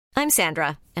I'm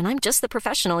Sandra, and I'm just the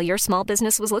professional your small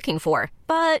business was looking for.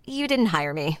 But you didn't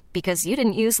hire me because you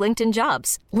didn't use LinkedIn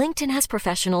Jobs. LinkedIn has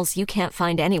professionals you can't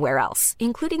find anywhere else,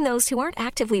 including those who aren't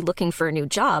actively looking for a new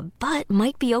job, but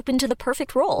might be open to the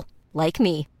perfect role, like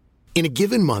me. In a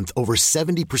given month, over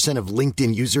 70% of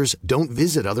LinkedIn users don't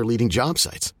visit other leading job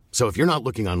sites. So if you're not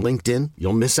looking on LinkedIn,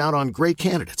 you'll miss out on great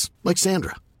candidates like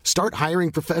Sandra. Start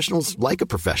hiring professionals like a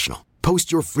professional.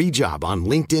 Post your free job on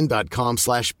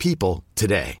linkedin.com/people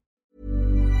today.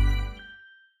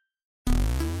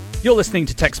 You're listening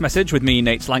to Text Message with me,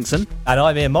 Nate Langson. And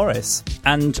I'm Ian Morris.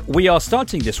 And we are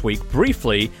starting this week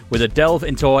briefly with a delve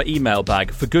into our email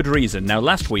bag for good reason. Now,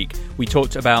 last week we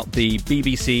talked about the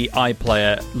BBC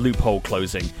iPlayer loophole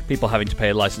closing, people having to pay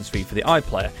a license fee for the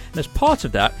iPlayer. And as part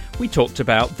of that, we talked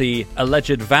about the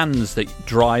alleged vans that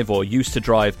drive or used to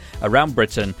drive around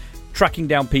Britain, tracking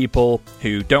down people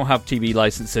who don't have TV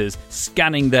licenses,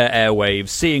 scanning their airwaves,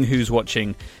 seeing who's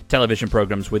watching television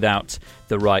programs without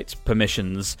the right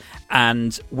permissions.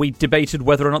 And we debated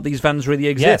whether or not these vans really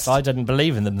exist. Yes, I didn't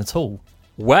believe in them at all.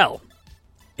 Well,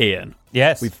 Ian.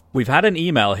 Yes. We've had an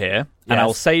email here, and Yes.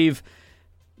 I'll save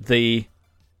the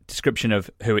description of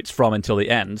who it's from until the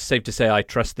end. Safe to say I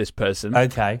trust this person.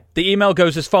 Okay. The email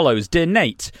goes as follows. Dear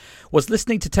Nate, was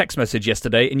listening to Text Message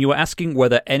yesterday and you were asking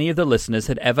whether any of the listeners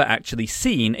had ever actually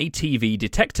seen a TV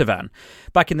detector van.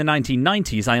 Back in the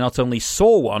 1990s, I not only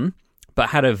saw one, but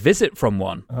had a visit from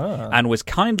one, and was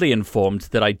kindly informed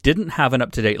that I didn't have an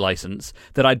up-to-date license,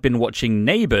 that I'd been watching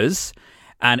Neighbours,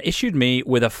 and issued me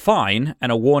with a fine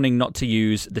and a warning not to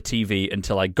use the TV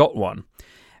until I got one.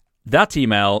 That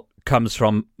email comes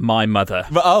from my mother.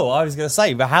 Oh, I was going to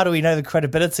say, but how do we know the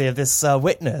credibility of this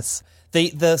witness?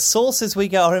 The sources we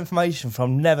get our information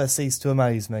from never cease to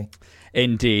amaze me.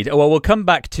 Indeed. Well, we'll come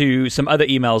back to some other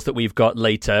emails that we've got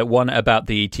later. One about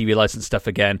the TV license stuff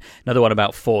again. Another one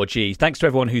about 4G. Thanks to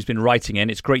everyone who's been writing in.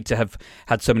 It's great to have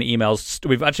had so many emails.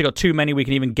 We've actually got too many we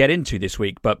can even get into this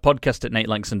week, but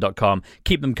podcast@natelangson.com.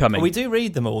 Keep them coming. We do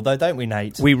read them all, though, don't we,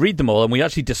 Nate? We read them all, and we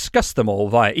actually discuss them all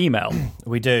via email.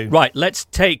 We do. Right, let's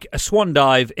take a swan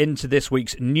dive into this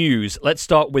week's news. Let's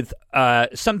start with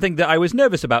something that I was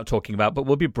nervous about talking about, but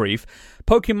we'll be brief.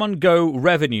 Pokemon Go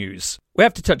revenues. We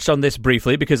have to touch on this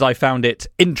briefly because I found it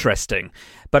interesting.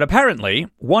 But apparently,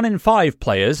 1 in 5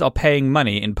 players are paying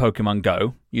money in Pokemon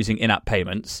Go using in-app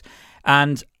payments,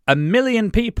 and 1 million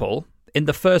people in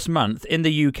the first month in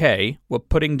the UK were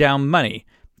putting down money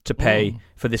to pay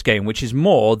for this game, which is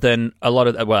more than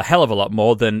a hell of a lot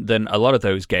more than a lot of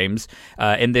those games.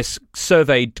 In this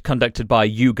survey conducted by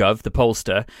YouGov, the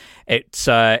pollster,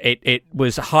 it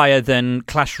was higher than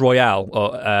Clash Royale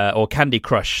or Candy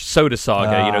Crush, Soda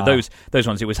Saga. You know, those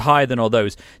ones. It was higher than all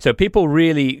those. So people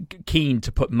really keen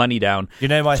to put money down. You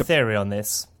know my theory on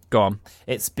this? Go on.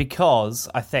 It's because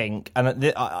I think,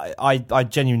 and I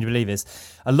genuinely believe this,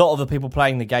 a lot of the people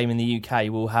playing the game in the UK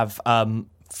will have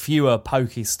fewer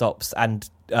Pokestops and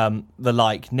the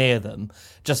like near them,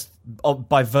 just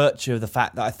by virtue of the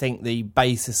fact that I think the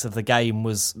basis of the game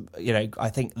was, I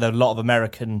think there are a lot of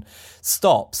American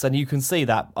stops, and you can see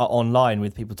that online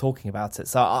with people talking about it.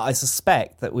 So I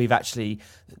suspect that we've actually,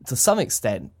 to some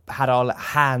extent, had our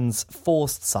hands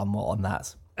forced somewhat on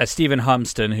that. Stephen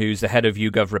Harmston, who's the head of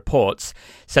YouGov Reports,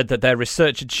 said that their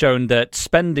research had shown that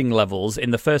spending levels in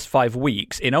the first 5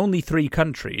 weeks in only 3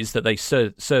 countries that they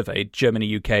surveyed,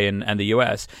 Germany, UK, and the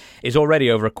US, is already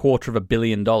over $250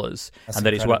 million. That's and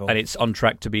that incredible. it's on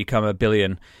track to become a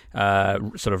billion,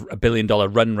 sort of $1 billion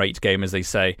run rate game, as they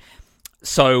say.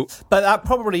 So, but that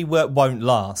probably won't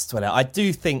last, will it? I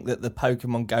do think that the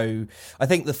Pokemon Go, I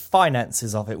think the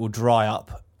finances of it will dry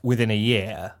up within a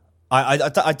year.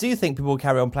 I do think people will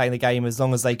carry on playing the game as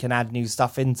long as they can add new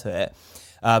stuff into it.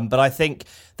 But I think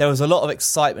there was a lot of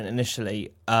excitement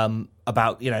initially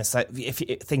about, so if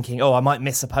you're thinking, I might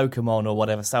miss a Pokemon or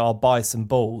whatever, so I'll buy some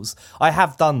balls. I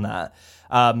have done that.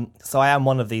 So I am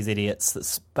one of these idiots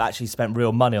that's actually spent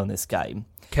real money on this game.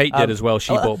 Kate did as well.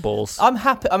 She bought balls. I'm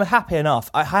happy enough.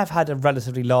 I have had a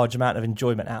relatively large amount of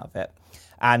enjoyment out of it.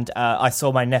 And I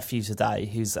saw my nephew today,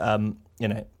 who's,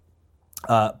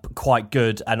 quite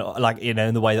good, and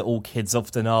in the way that all kids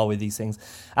often are with these things,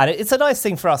 and it's a nice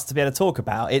thing for us to be able to talk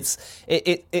about. It's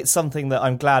something that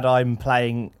I'm glad I'm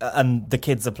playing and the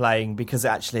kids are playing, because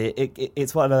actually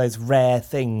it's one of those rare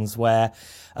things where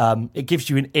it gives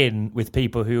you an in with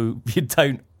people who you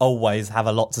don't always have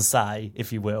a lot to say,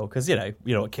 if you will, because you know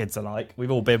what kids are like.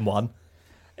 We've all been one.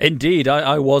 Indeed,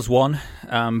 I was one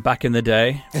back in the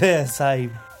day. Yeah,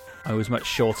 same. I was much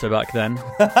shorter back then.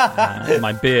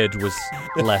 My beard was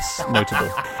less notable.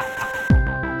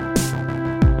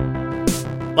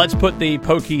 Let's put the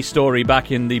Pokey story back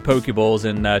in the Pokeballs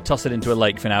and toss it into a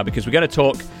lake for now, because we're going to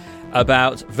talk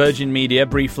about Virgin Media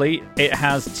briefly. It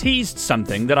has teased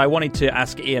something that I wanted to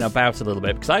ask Ian about a little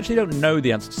bit, because I actually don't know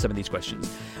the answer to some of these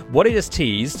questions. What it has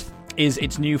teased is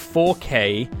its new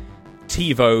 4K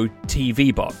TiVo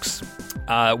TV box.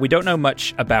 We don't know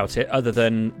much about it other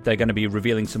than they're going to be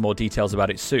revealing some more details about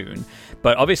it soon.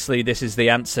 But obviously this is the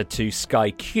answer to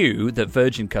Sky Q that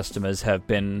Virgin customers have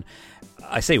been,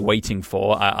 I say waiting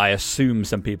for. I assume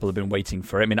some people have been waiting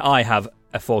for it. I mean, I have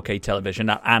a 4K television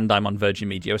and I'm on Virgin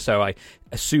Media, so I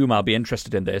assume I'll be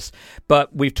interested in this.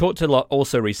 But we've talked a lot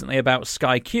also recently about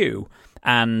Sky Q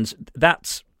and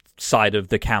that side of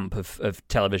the camp of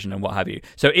television and what have you.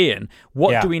 So Ian,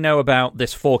 what do we know about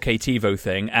this 4K TiVo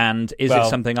thing, and is it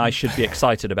something I should be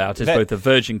excited about as both a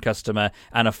Virgin customer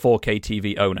and a 4K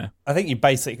TV owner? I think you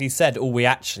basically said all we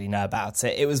actually know about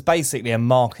it. It was basically a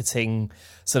marketing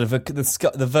sort of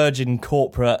the Virgin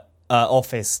corporate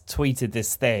office tweeted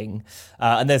this thing,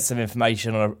 and there's some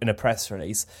information in a press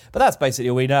release. But that's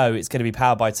basically all we know. It's going to be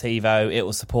powered by TiVo. It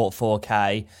will support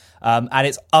 4K. And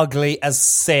it's ugly as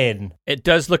sin. It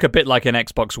does look a bit like an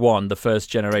Xbox One, the first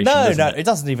generation. No, it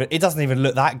doesn't even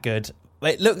look that good.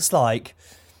 It looks like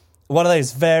one of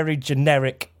those very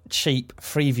generic, cheap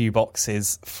Freeview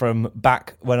boxes from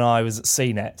back when I was at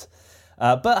CNET.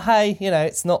 But hey,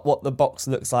 it's not what the box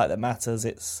looks like that matters.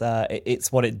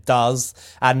 It's what it does,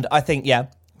 and I think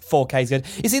 4K is good.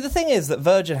 You see, the thing is that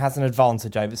Virgin has an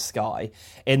advantage over Sky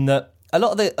in that a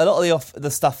lot of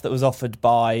the stuff that was offered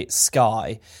by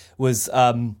Sky was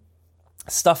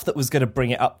stuff that was going to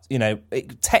bring it up,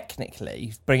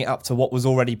 technically bring it up to what was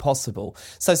already possible.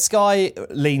 So Sky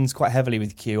leans quite heavily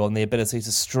with Q on the ability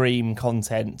to stream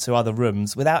content to other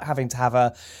rooms without having to have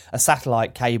a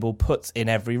satellite cable put in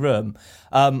every room.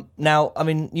 Now, I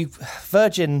mean,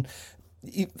 Virgin.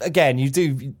 You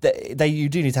do need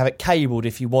to have it cabled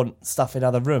if you want stuff in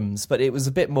other rooms, but it was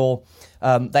a bit more.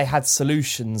 They had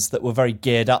solutions that were very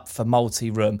geared up for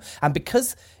multi-room, and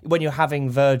because when you're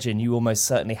having Virgin, you almost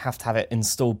certainly have to have it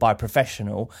installed by a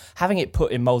professional. Having it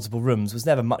put in multiple rooms was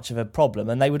never much of a problem,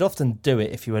 and they would often do it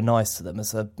if you were nice to them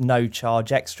as a no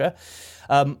charge extra.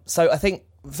 So I think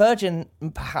Virgin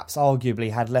perhaps arguably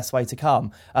had less way to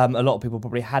come. A lot of people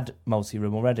probably had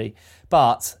multi-room already,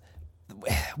 but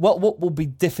what will be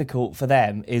difficult for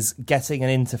them is getting an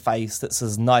interface that's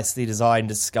as nicely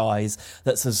designed as Sky's,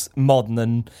 that's as modern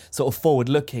and sort of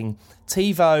forward-looking.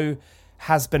 TiVo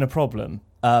has been a problem.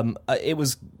 It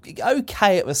was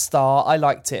okay at the start. I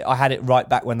liked it. I had it right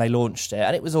back when they launched it,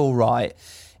 and it was all right.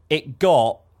 It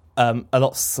got a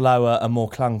lot slower and more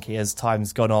clunky as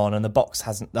time's gone on, and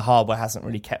the hardware hasn't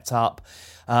really kept up.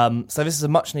 So this is a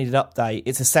much needed update.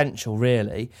 It's essential,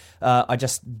 really. I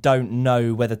just don't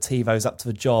know whether TiVo's up to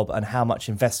the job and how much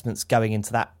investment's going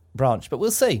into that branch, but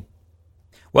we'll see.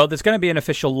 Well, there's going to be an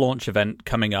official launch event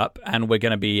coming up, and we're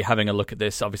going to be having a look at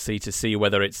this, obviously, to see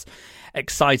whether it's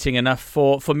exciting enough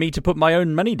for me to put my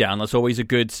own money down. That's always a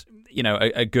good,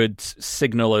 a good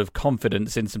signal of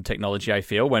confidence in some technology, I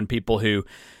feel, when people who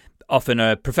often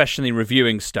are professionally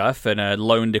reviewing stuff and are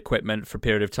loaned equipment for a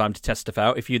period of time to test stuff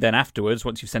out. If you then afterwards,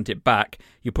 once you've sent it back,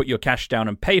 you put your cash down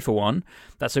and pay for one,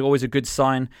 that's always a good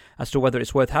sign as to whether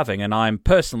it's worth having. And I'm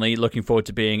personally looking forward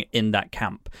to being in that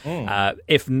camp.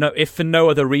 If for no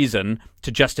other reason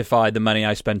to justify the money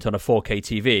I spent on a 4K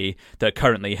TV that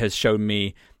currently has shown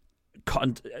me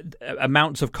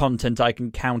amounts of content I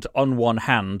can count on one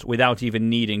hand without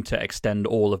even needing to extend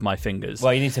all of my fingers.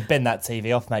 Well, you need to bin that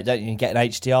TV off, mate, don't you? You get an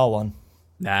HDR one.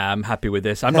 Nah, I'm happy with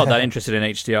this. I'm not that interested in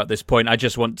HDR at this point. I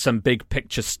just want some big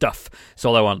picture stuff. That's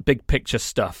all I want, big picture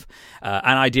stuff.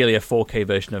 And ideally a 4K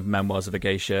version of Memoirs of a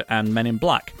Geisha and Men in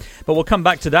Black. But we'll come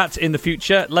back to that in the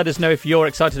future. Let us know if you're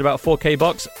excited about 4K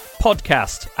Box.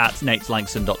 Podcast at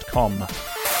nateLangson.com.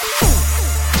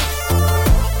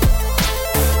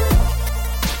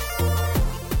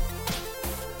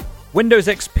 Windows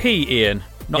XP, Ian.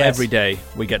 Not every day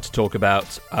we get to talk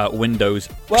about Windows.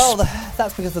 Well,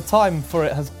 that's because the time for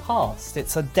it has passed.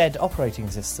 It's a dead operating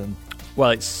system.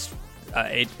 Well, it's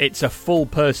a full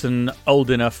person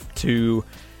old enough to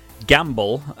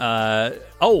gamble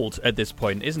old at this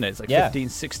point, isn't it? It's like 15,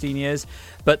 16 years.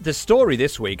 But the story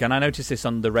this week, and I noticed this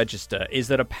on the Register, is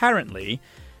that apparently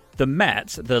the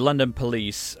Met, the London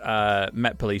police,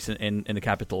 Met Police in the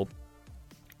capital,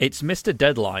 it's missed a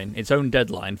deadline, its own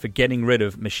deadline, for getting rid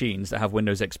of machines that have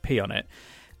Windows XP on it.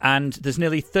 And there's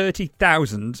nearly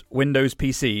 30,000 Windows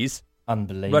PCs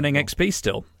running XP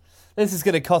still. This is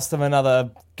going to cost them another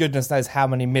goodness knows how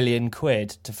many million quid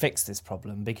to fix this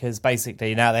problem, because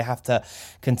basically now they have to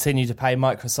continue to pay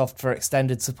Microsoft for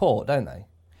extended support, don't they?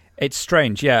 It's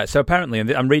strange, yeah. So apparently, and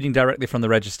I'm reading directly from the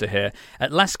register here,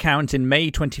 at last count in May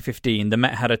 2015, the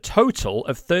Met had a total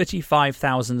of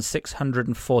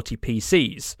 35,640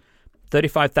 PCs.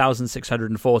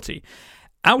 35,640.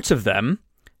 Out of them,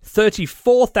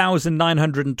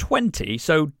 34,920,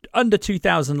 so under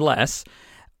 2,000 less,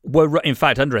 were, in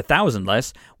fact, under 1,000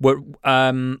 less, were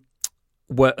all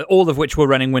of which were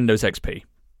running Windows XP.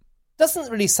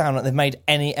 Doesn't really sound like they've made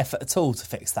any effort at all to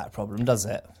fix that problem, does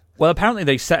it? Well, apparently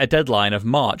they set a deadline of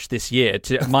March this year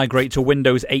to migrate to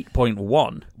Windows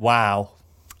 8.1. Wow.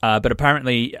 But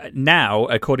apparently now,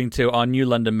 according to our new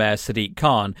London Mayor, Sadiq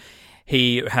Khan,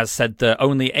 he has said that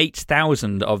only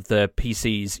 8,000 of the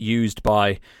PCs used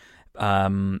by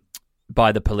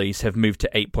the police have moved to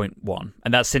 8.1.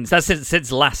 And that's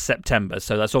since last September,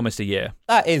 so that's almost a year.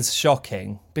 That is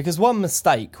shocking, because one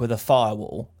mistake with a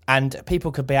firewall and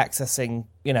people could be accessing,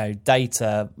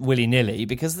 data willy-nilly,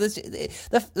 because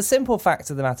the simple fact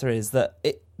of the matter is that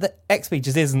the XP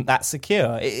just isn't that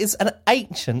secure. It is an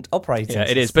ancient operating system.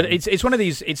 Yeah, it is, but it's one of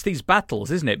these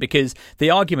battles, isn't it? Because the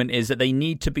argument is that they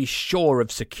need to be sure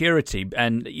of security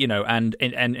and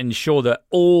ensure that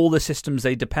all the systems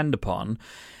they depend upon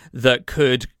that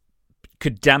could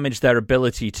damage their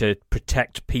ability to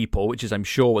protect people, which is, I'm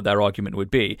sure, what their argument would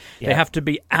be. Yeah. They have to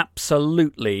be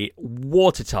absolutely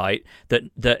watertight that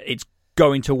it's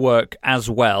going to work as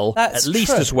well, That's at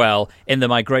least true. as well in the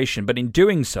migration. But in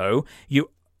doing so, you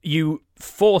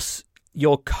force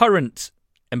your current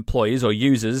employees or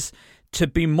users to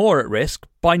be more at risk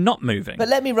by not moving. But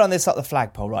let me run this up the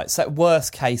flagpole, right? So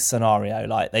worst case scenario,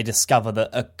 like they discover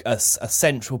that a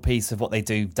central piece of what they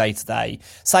do day to day,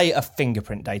 say a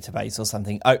fingerprint database or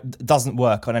something, doesn't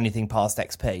work on anything past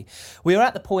XP. We are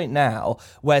at the point now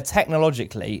where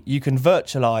technologically you can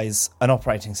virtualize an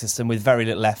operating system with very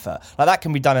little effort. Like that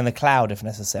can be done in the cloud if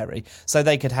necessary. So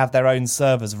they could have their own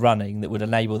servers running that would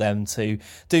enable them to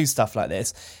do stuff like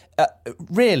this.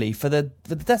 Really, for the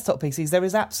desktop PCs, there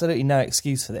is absolutely no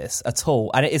excuse for this at all.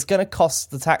 And it is going to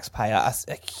cost the taxpayer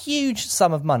a huge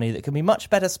sum of money that can be much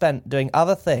better spent doing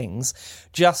other things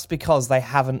just because they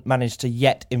haven't managed to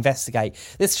yet investigate.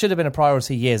 This should have been a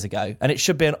priority years ago, and it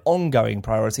should be an ongoing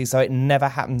priority so it never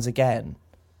happens again.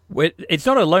 It's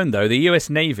not alone, though. The US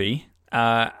Navy,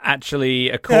 actually,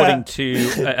 according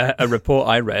to a report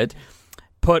I read,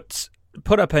 put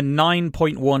up a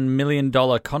 $9.1 million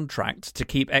contract to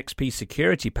keep XP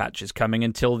security patches coming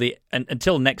until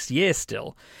next year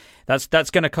still. That's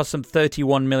going to cost them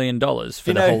 $31 million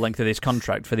for the whole length of this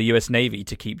contract for the US Navy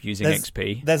to keep using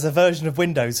XP. There's a version of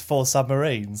Windows for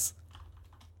submarines.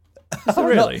 Is there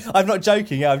really? I'm not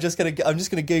joking. Yeah, I'm just gonna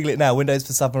Google it now. Windows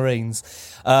for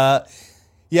submarines.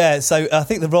 Yeah, so I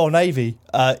think the Royal Navy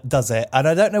does it, and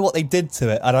I don't know what they did to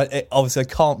it. And obviously I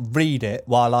can't read it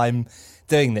while I'm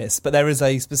doing this, but there is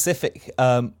a specific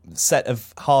set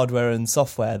of hardware and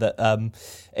software that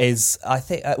is, I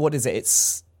think, what is it?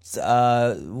 It's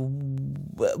well,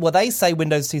 they say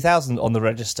Windows 2000 on the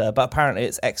register, but apparently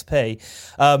it's XP.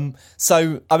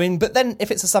 So I mean, but then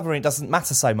if it's a submarine, it doesn't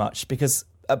matter so much because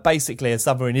basically a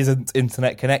submarine isn't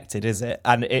internet connected, is it?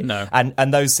 And no.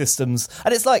 And those systems,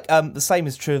 and it's like the same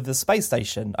is true of the space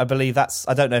station. I believe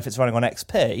I don't know if it's running on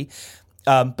XP.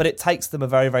 But it takes them a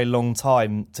very, very long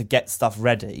time to get stuff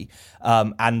ready,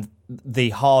 and the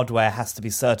hardware has to be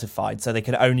certified, so they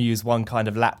can only use one kind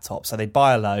of laptop. So they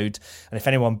buy a load, and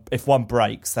if one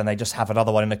breaks, then they just have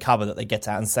another one in the cupboard that they get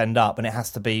out and send up, and it has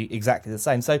to be exactly the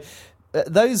same. So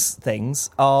those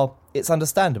things it's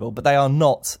understandable, but they are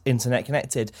not internet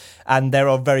connected, and there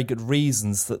are very good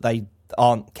reasons that they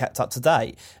aren't kept up to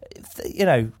date.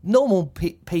 Normal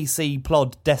PC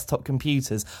plod desktop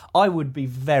computers, I would be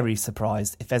very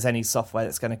surprised if there's any software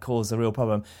that's going to cause a real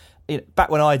problem. Back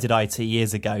when I did IT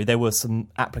years ago, there were some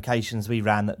applications we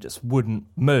ran that just wouldn't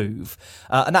move,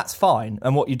 and that's fine.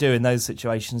 And what you do in those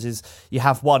situations is you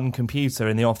have one computer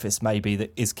in the office maybe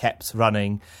that is kept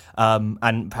running,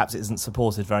 and perhaps it isn't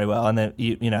supported very well, and then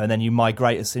you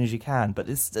migrate as soon as you can. But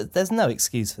there's no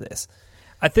excuse for this.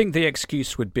 I think the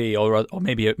excuse would be, or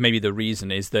maybe the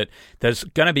reason is that there's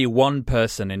going to be one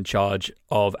person in charge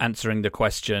of answering the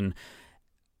question,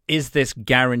 is this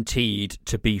guaranteed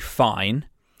to be fine?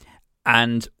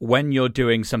 And when you're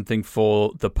doing something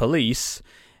for the police,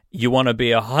 you want to be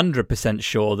 100%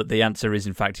 sure that the answer is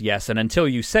in fact yes. And until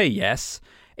you say yes,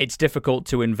 it's difficult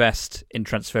to invest in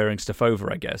transferring stuff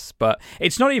over, I guess. But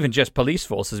it's not even just police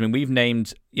forces. I mean, we've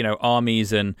named,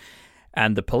 armies and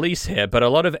the police here, but a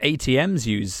lot of ATMs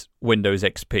use Windows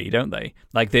XP, don't they?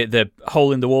 Like the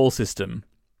hole-in-the-wall system,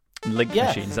 link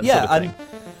machines, that sort of thing.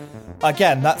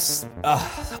 Again, that's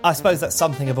I suppose that's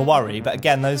something of a worry, but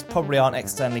again, those probably aren't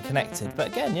externally connected. But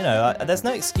again, there's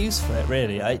no excuse for it,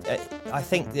 really. I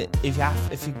think that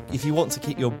if you want to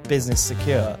keep your business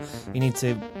secure, you need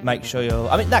to make sure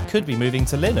that could be moving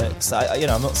to Linux.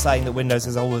 I'm not saying that Windows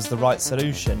is always the right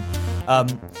solution,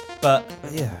 but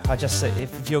yeah, I just say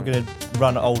if you're going to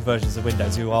run old versions of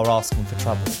Windows, you are asking for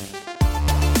trouble.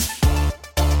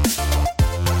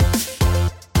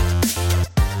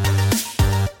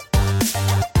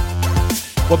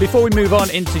 Well, before we move on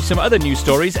into some other news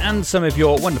stories and some of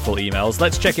your wonderful emails,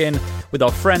 let's check in with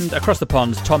our friend across the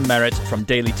pond, Tom Merritt from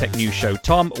Daily Tech News Show.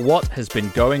 Tom, what has been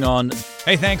going on?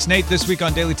 Hey, thanks, Nate. This week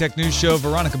on Daily Tech News Show,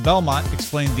 Veronica Belmont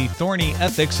explained the thorny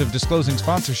ethics of disclosing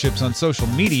sponsorships on social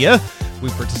media. We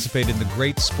participated in the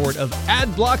great sport of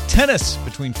ad block tennis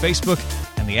between Facebook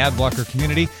and the ad blocker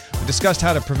community. We discussed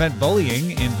how to prevent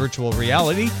bullying in virtual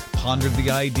reality, pondered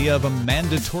the idea of a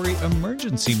mandatory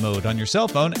emergency mode on your cell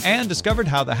phone, and discovered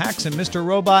how the hacks in Mr.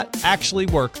 Robot actually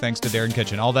work thanks to Darren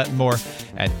Kitchen. All that and more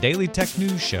at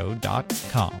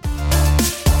dailytechnewsshow.com.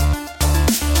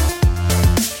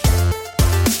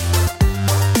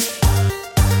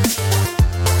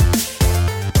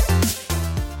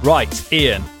 Right,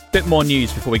 Ian, bit more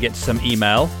news before we get to some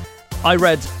email. I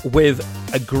read with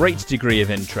a great degree of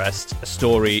interest a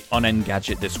story on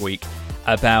Engadget this week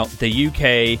about the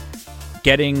UK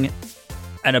getting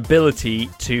an ability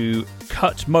to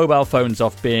cut mobile phones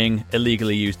off being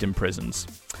illegally used in prisons.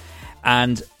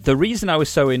 And the reason I was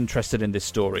so interested in this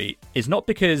story is not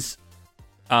because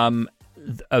of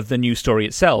the news story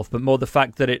itself, but more the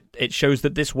fact that it shows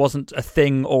that this wasn't a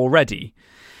thing already.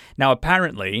 Now,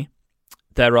 apparently,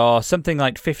 there are something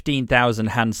like 15,000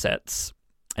 handsets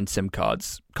and SIM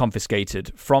cards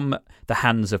confiscated from the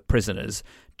hands of prisoners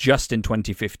just in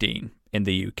 2015 in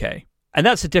the UK. And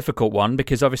that's a difficult one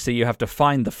because obviously you have to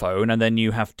find the phone and then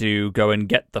you have to go and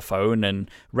get the phone and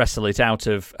wrestle it out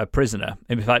of a prisoner.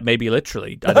 In fact, maybe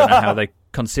literally. I don't know how they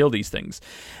conceal these things.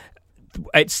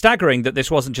 It's staggering that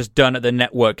this wasn't just done at the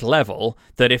network level,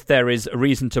 that if there is a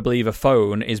reason to believe a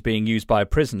phone is being used by a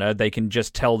prisoner, they can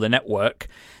just tell the network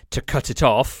to cut it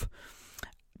off.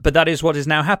 But that is what is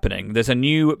now happening. There's a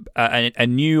new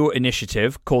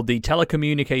initiative called the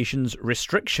Telecommunications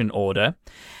Restriction Order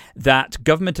that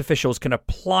government officials can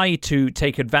apply to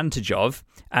take advantage of.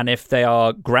 And if they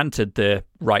are granted the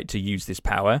right to use this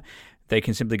power, they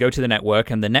can simply go to the network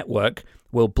and the network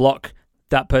will block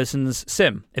that person's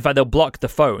SIM. In fact, they'll block the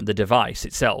phone, the device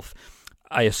itself,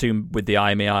 I assume with the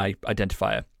IMEI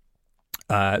identifier.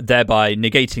 Thereby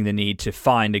negating the need to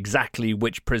find exactly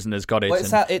which prisoners got it.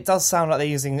 Well, it does sound like they're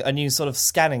using a new sort of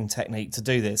scanning technique to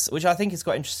do this, which I think is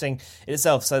quite interesting in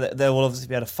itself, so that they will obviously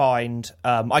be able to find...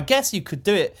 I guess you could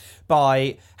do it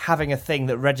by having a thing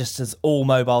that registers all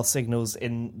mobile signals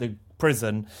in the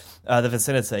prison, the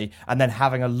vicinity, and then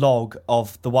having a log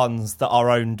of the ones that are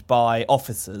owned by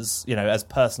officers, as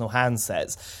personal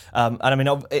handsets. And I mean,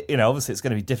 obviously it's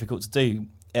going to be difficult to do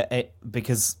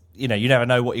because... you never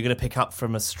know what you're going to pick up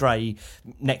from a stray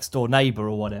next door neighbour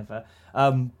or whatever.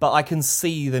 But I can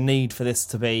see the need for this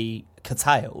to be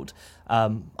curtailed.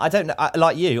 I don't know,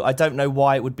 like you, I don't know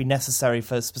why it would be necessary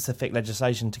for specific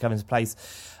legislation to come into place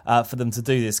for them to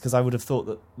do this, because I would have thought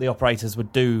that the operators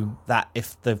would do that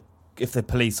if the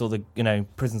police or the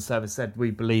prison service said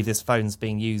we believe this phone's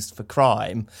being used for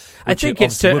crime. I think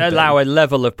it's to allow a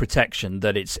level of protection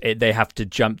that they have to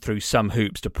jump through some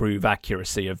hoops to prove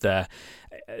accuracy of their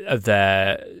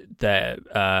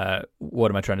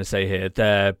what am I trying to say here?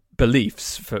 Their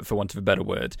beliefs, for want of a better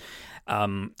word. I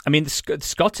mean, the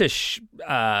Scottish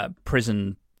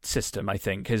prison system, I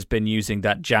think, has been using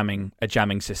a jamming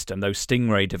system, those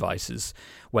Stingray devices,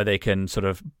 where they can sort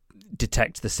of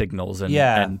detect the signals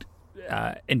and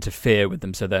interfere with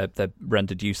them, so they're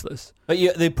rendered useless. But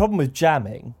the problem with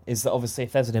jamming is that obviously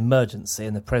if there's an emergency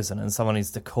in the prison and someone needs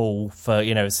to call for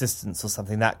assistance or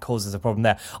something, that causes a problem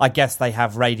there. I guess they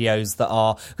have radios that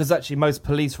are, because actually most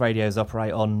police radios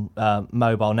operate on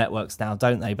mobile networks now,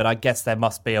 don't they? But I guess there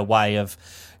must be a way of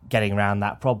getting around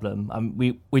that problem.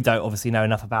 We don't obviously know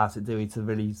enough about it, do we, to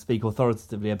really speak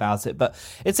authoritatively about it. But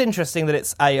it's interesting that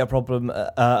it's A, a problem,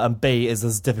 and B, is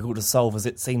as difficult to solve as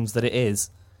it seems that it is.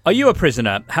 Are you a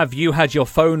prisoner? Have you had your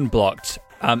phone blocked?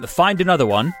 Find another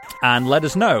one and let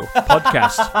us know.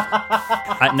 Podcast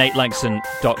at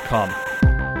natelangson.com.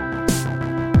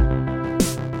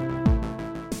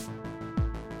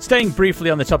 Staying briefly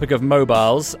on the topic of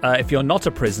mobiles, if you're not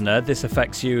a prisoner, this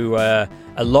affects you a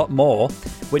lot more,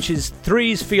 which is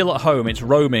Three's Feel at Home, its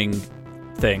roaming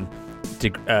thing.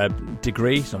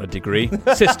 Degree, it's not a degree,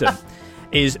 system.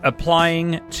 is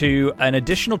applying to an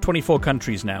additional 24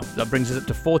 countries now. That brings us up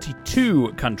to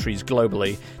 42 countries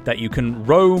globally that you can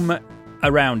roam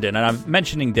around in. And I'm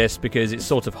mentioning this because it's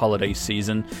sort of holiday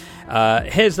season.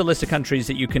 Here's the list of countries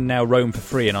that you can now roam for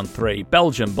free in on 3.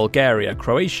 Belgium, Bulgaria,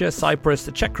 Croatia, Cyprus,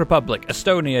 the Czech Republic,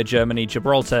 Estonia, Germany,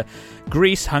 Gibraltar,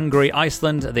 Greece, Hungary,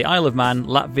 Iceland, the Isle of Man,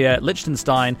 Latvia,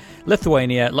 Liechtenstein,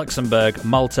 Lithuania, Luxembourg,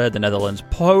 Malta, the Netherlands,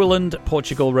 Poland,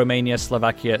 Portugal, Romania,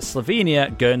 Slovakia,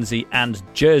 Slovenia, Guernsey, and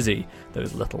Jersey.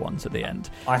 Those little ones at the end.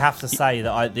 I have to say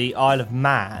that the Isle of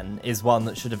Man is one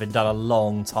that should have been done a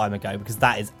long time ago, because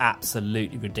that is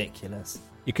absolutely ridiculous.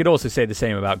 You could also say the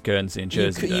same about Guernsey and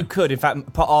Jersey. You could, in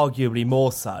fact, arguably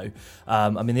more so. I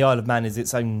mean, the Isle of Man is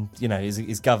its own,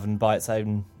 is governed by its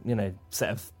own, set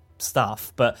of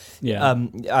stuff. But yeah,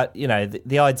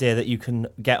 the idea that you can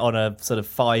get on a sort of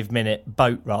 5-minute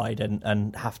boat ride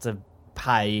and have to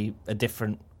pay a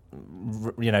different,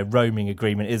 roaming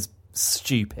agreement is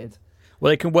stupid.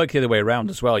 Well, it can work the other way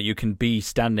around as well. You can be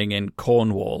standing in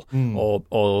Cornwall or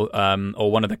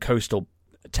one of the coastal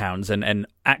towns and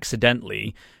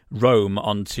accidentally roam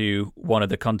onto one of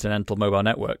the continental mobile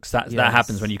networks. That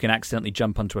happens when you can accidentally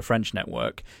jump onto a French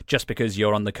network just because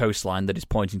you're on the coastline that is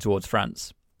pointing towards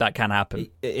France. That can happen.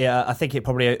 Yeah, I think it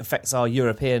probably affects our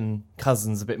European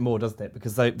cousins a bit more, doesn't it?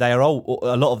 Because they are all,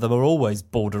 a lot of them are always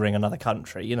bordering another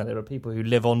country. There are people who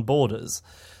live on borders.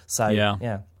 So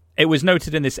yeah. It was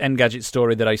noted in this Engadget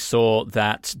story that I saw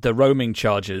that the roaming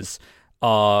charges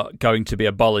are going to be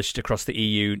abolished across the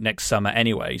EU next summer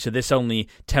anyway. So this only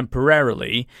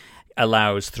temporarily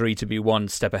allows 3 to be one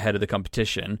step ahead of the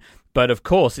competition. But of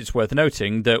course, it's worth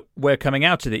noting that we're coming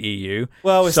out of the EU.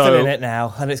 Well, we're still in it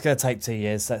now, and it's going to take 2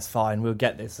 years. That's fine. We'll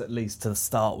get this at least to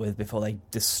start with before they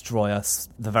destroy us,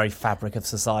 the very fabric of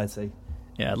society.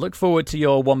 Yeah, look forward to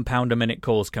your £1 a minute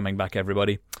calls coming back,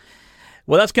 everybody.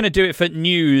 Well, that's going to do it for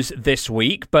news this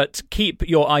week, but keep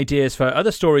your ideas for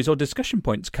other stories or discussion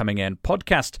points coming in.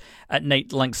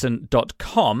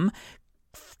 podcast@natelangson.com.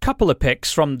 Couple of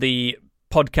picks from the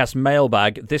podcast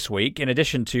mailbag this week, in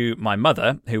addition to my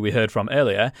mother, who we heard from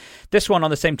earlier. This one on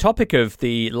the same topic of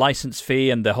the license fee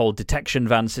and the whole detection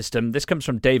van system. This comes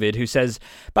from David, who says,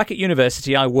 back at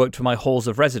university, I worked for my halls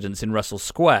of residence in Russell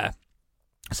Square.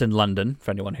 It's in London, for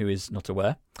anyone who is not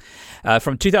aware.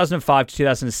 From 2005 to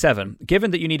 2007,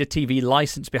 given that you need a TV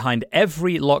license behind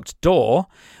every locked door,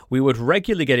 we would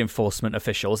regularly get enforcement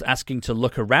officials asking to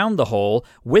look around the hall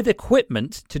with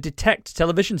equipment to detect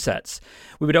television sets.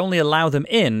 We would only allow them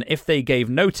in if they gave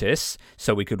notice,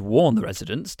 so we could warn the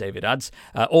residents, David adds,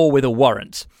 or with a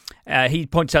warrant. He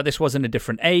points out this was in a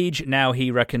different age. Now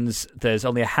he reckons there's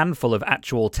only a handful of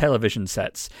actual television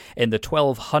sets in the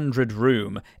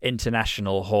 1,200-room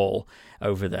International Hall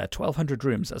over there. 1,200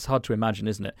 rooms. That's hard to imagine,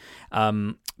 isn't it?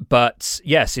 But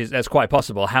yes, that's quite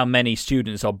possible. How many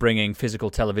students are bringing physical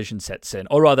television sets in?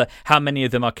 Or rather, how many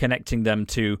of them are connecting them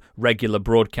to regular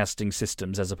broadcasting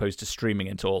systems as opposed to streaming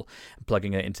it all and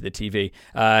plugging it into the TV?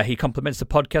 He compliments the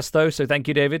podcast, though, so thank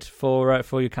you, David, for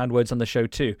your kind words on the show,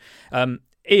 too.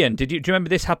 Ian, do you remember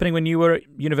this happening when you were at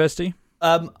university?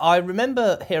 I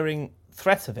remember hearing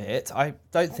threat of it. I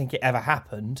don't think it ever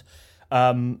happened.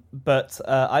 But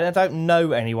I don't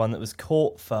know anyone that was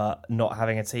caught for not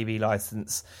having a TV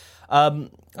license.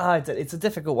 It's a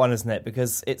difficult one, isn't it?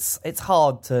 Because it's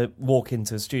hard to walk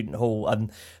into a student hall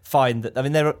and find that. I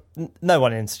mean, no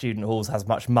one in student halls has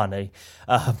much money,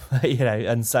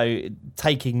 and so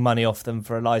taking money off them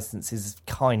for a license is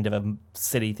kind of a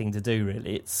silly thing to do.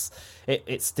 Really, it's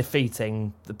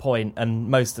defeating the point. And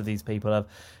most of these people have,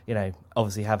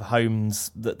 obviously have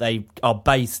homes that they are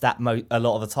based at a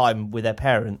lot of the time with their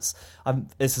parents.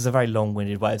 This is a very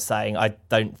long-winded way of saying I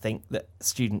don't think that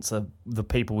students are the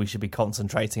people we should be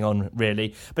concentrating on,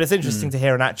 really. But it's interesting to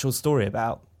hear an actual story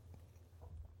about.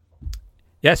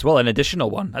 Yes, well, an additional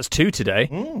one. That's 2 today.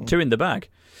 2 in the bag.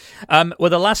 Well,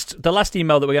 the last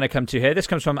email that we're going to come to here, this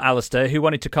comes from Alistair, who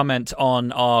wanted to comment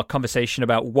on our conversation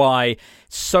about why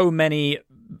so many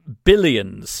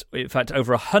billions, in fact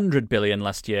over 100 billion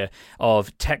last year,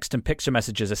 of text and picture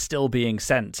messages are still being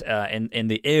sent in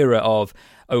the era of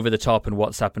over-the-top and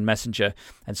WhatsApp and Messenger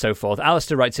and so forth.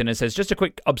 Alistair writes in and says, just a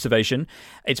quick observation.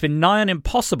 It's been nigh on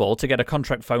impossible to get a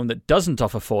contract phone that doesn't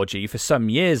offer 4G for some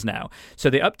years now, so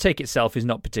the uptake itself is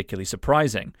not particularly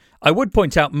surprising. I would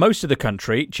point out most of the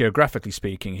country, geographically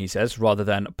speaking, he says, rather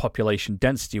than population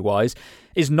density-wise,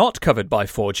 is not covered by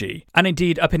 4G. And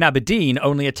indeed, up in Aberdeen,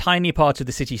 only a tiny part of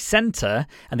the city centre,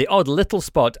 and the odd little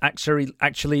spot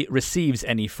actually receives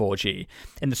any 4G.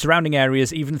 In the surrounding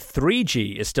areas, even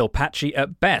 3G is still patchy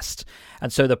at best.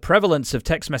 And so the prevalence of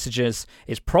text messages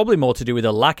is probably more to do with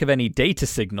a lack of any data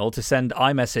signal to send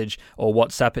iMessage or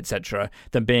WhatsApp, etc.,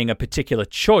 than being a particular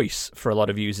choice for a lot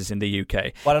of users in the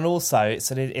UK. Well, and also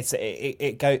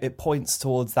it points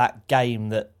towards that game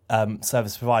that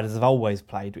service providers have always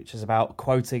played, which is about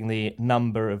quoting the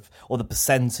number of or the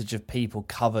percentage of people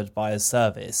covered by a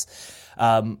service.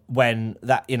 When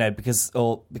that,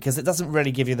 because it doesn't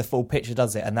really give you the full picture,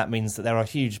 does it? And that means that there are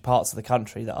huge parts of the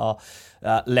country that are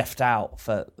left out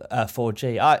for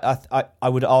 4G. I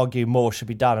would argue more should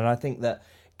be done, and I think that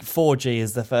 4G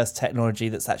is the first technology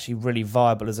that's actually really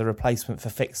viable as a replacement for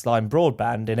fixed line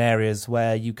broadband in areas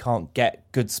where you can't get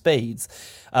good speeds.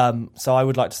 So I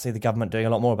would like to see the government doing a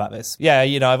lot more about this. Yeah,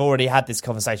 I've already had this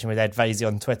conversation with Ed Vaizey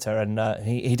on Twitter, and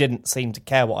he didn't seem to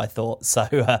care what I thought. So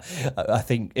I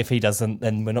think if he doesn't,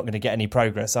 then we're not going to get any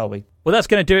progress, are we? Well, that's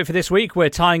going to do it for this week. We're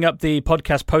tying up the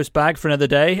podcast post bag for another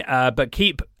day, but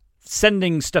keep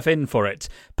sending stuff in for it.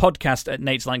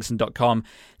 podcast@nateslangson.com.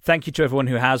 Thank you to everyone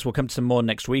who has. We'll come to some more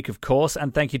next week, of course.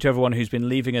 And thank you to everyone who's been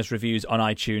leaving us reviews on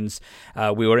iTunes.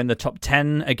 We were in the top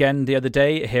 10 again the other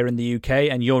day here in the UK,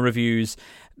 and your reviews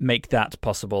make that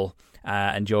possible.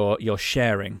 And your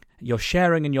sharing. You're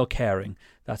sharing and you're caring.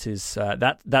 That is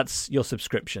that's your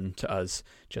subscription to us.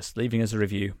 Just leaving us a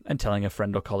review and telling a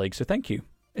friend or colleague. So thank you.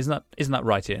 Isn't that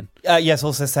right, Ian? Yes.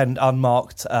 Also send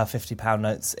unmarked £50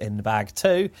 notes in the bag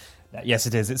too. Yes,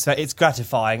 it is. It's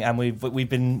gratifying, and we've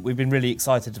been really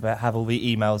excited to have all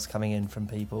the emails coming in from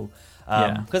people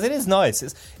because it is nice.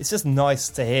 It's just nice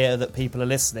to hear that people are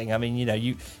listening. I mean,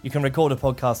 you can record a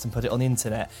podcast and put it on the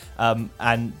internet,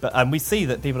 and we see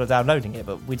that people are downloading it,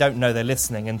 but we don't know they're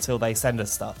listening until they send us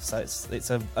stuff. So it's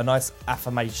a nice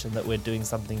affirmation that we're doing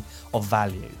something of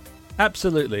value.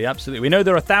 Absolutely. We know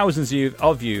there are thousands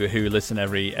of you who listen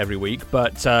every week,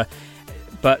 but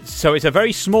so it's a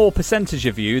very small percentage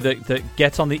of you that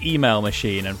get on the email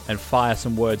machine and fire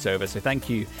some words over. So thank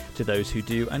you to those who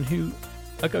do and who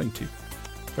are going to.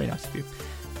 Very nice of you.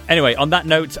 Anyway, on that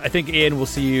note, I think, Ian, we'll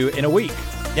see you in a week.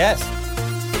 Yes.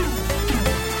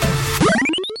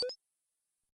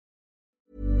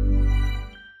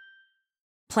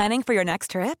 Planning for your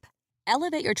next trip?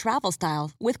 Elevate your travel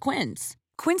style with Quince.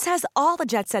 Quince has all the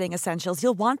jet-setting essentials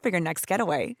you'll want for your next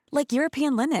getaway, like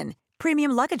European linen,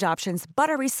 premium luggage options,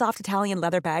 buttery soft Italian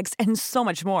leather bags, and so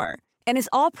much more. And is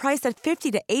all priced at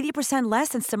 50 to 80% less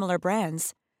than similar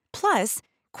brands. Plus,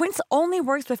 Quince only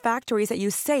works with factories that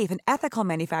use safe and ethical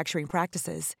manufacturing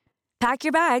practices. Pack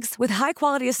your bags with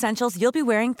high-quality essentials you'll be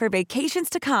wearing for vacations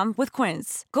to come with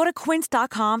Quince. Go to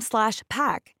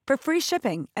quince.com/pack for free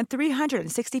shipping and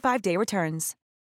 365-day returns.